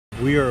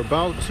We are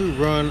about to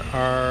run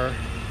our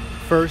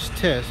first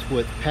test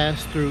with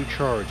pass-through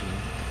charging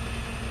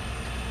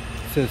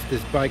since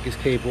this bike is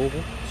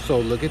capable. So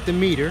look at the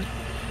meter.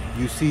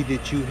 You see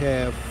that you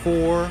have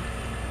 4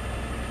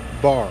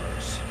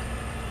 bars.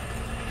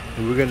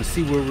 And we're going to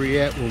see where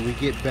we're at when we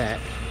get back.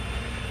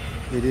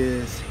 It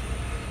is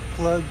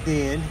plugged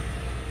in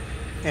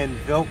and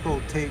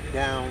Velcro taped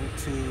down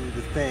to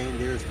the thing.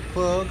 There's the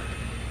plug.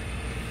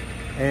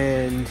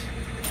 And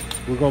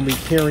we're going to be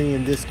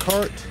carrying this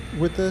cart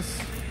with us.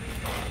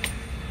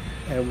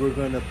 And we're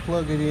going to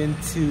plug it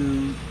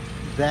into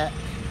that,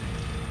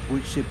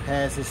 which should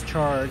pass its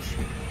charge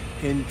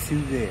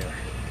into there.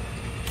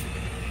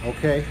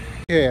 Okay?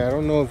 Yeah, I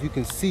don't know if you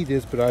can see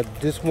this, but I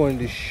just wanted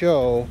to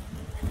show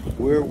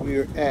where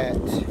we're at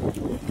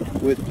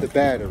with the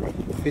battery.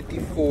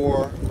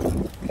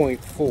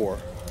 54.4.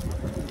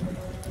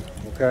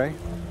 Okay?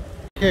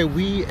 Okay,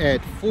 we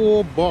at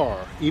full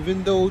bar,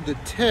 even though the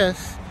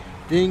test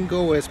didn't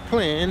go as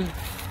planned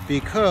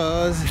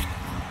because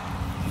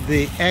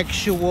the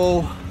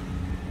actual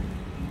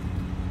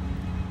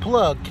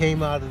plug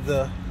came out of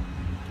the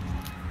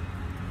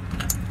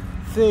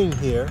thing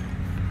here.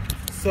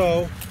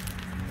 So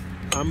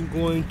I'm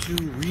going to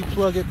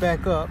re-plug it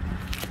back up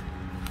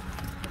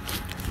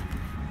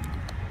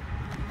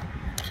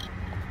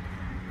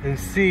and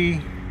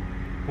see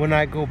when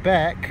I go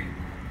back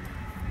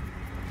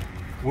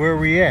where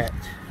we at.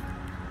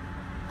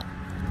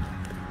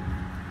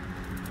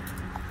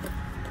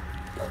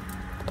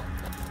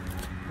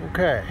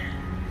 Okay.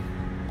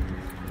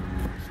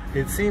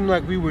 It seemed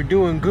like we were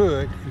doing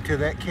good until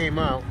that came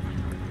out.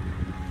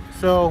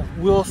 So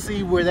we'll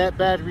see where that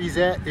battery's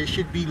at. It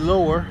should be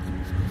lower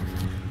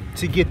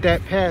to get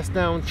that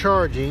pass-through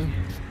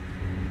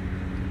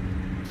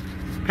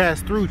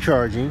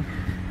charging.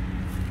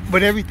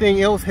 But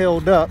everything else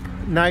held up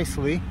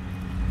nicely.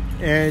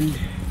 And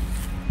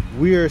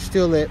we are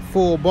still at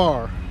full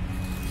bar.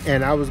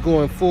 And I was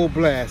going full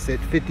blast at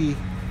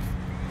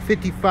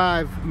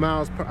 55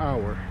 miles per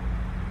hour.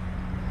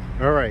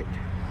 All right.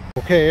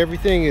 Okay,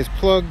 everything is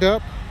plugged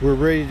up. We're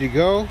ready to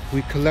go.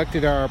 We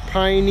collected our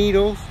pine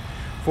needles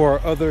for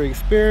our other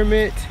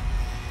experiment.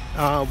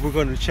 We're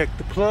going to check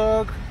the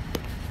plug.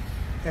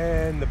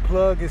 And the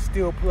plug is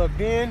still plugged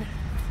in.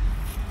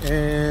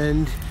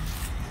 And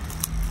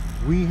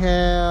we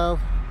have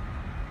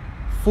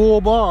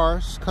full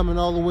bars coming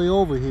all the way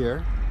over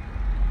here.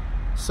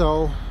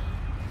 So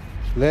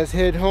let's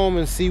head home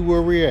and see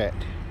where we're at.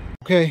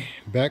 Okay,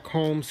 back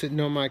home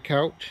sitting on my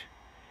couch.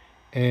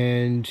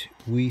 And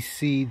we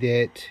see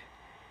that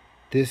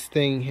this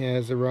thing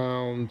has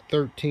around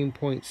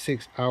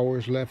 13.6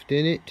 hours left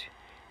in it.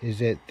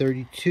 Is at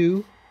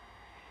 32.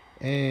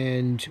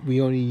 And we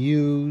only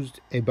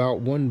used about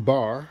 1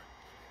 bar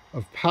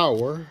of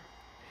power.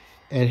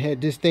 And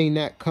had this thing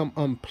not come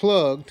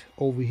unplugged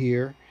over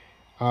here,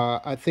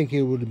 I think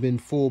it would have been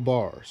full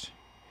bars.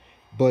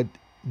 But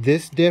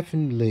this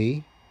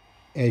definitely,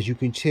 as you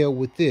can tell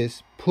with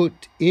this,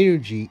 put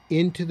energy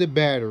into the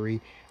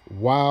battery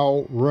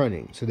while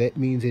running. So that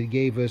means it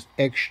gave us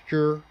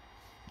extra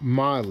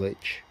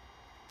mileage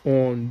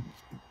on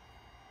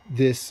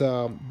this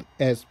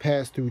as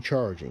pass-through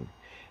charging.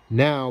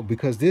 Now,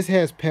 because this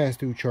has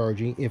pass-through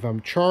charging, if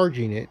I'm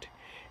charging it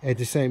at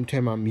the same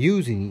time I'm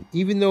using it,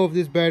 even though if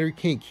this battery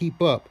can't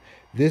keep up,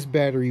 this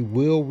battery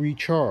will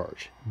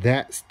recharge.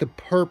 That's the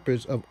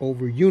purpose of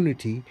over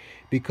Unity,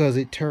 because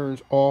it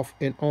turns off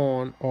and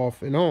on,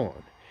 off and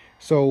on.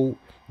 So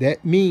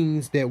that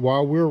means that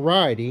while we're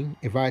riding,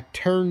 if I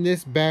turn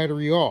this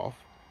battery off,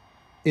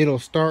 it'll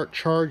start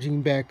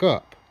charging back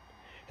up.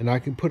 And I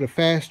can put a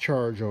fast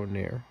charge on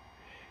there,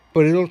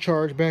 but it'll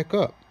charge back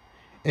up.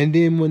 And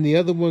then when the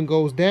other one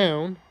goes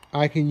down,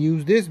 I can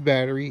use this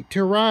battery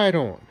to ride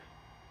on.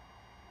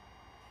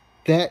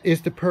 That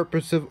is the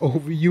purpose of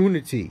over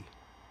Unity.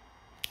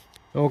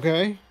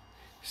 Okay?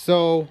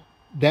 So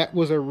that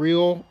was a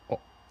real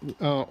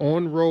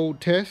on-road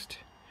test.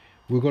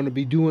 We're going to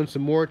be doing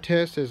some more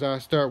tests as I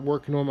start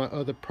working on my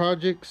other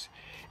projects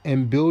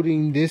and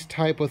building this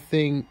type of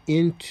thing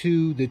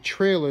into the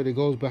trailer that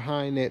goes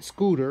behind that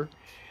scooter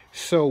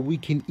so we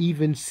can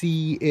even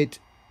see it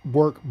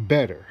work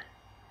better.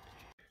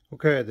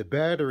 Okay, the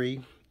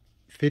battery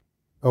fit.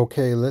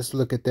 Okay, let's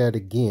look at that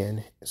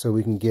again so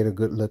we can get a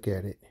good look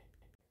at it.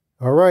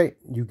 All right,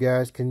 you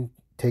guys can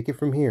take it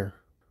from here.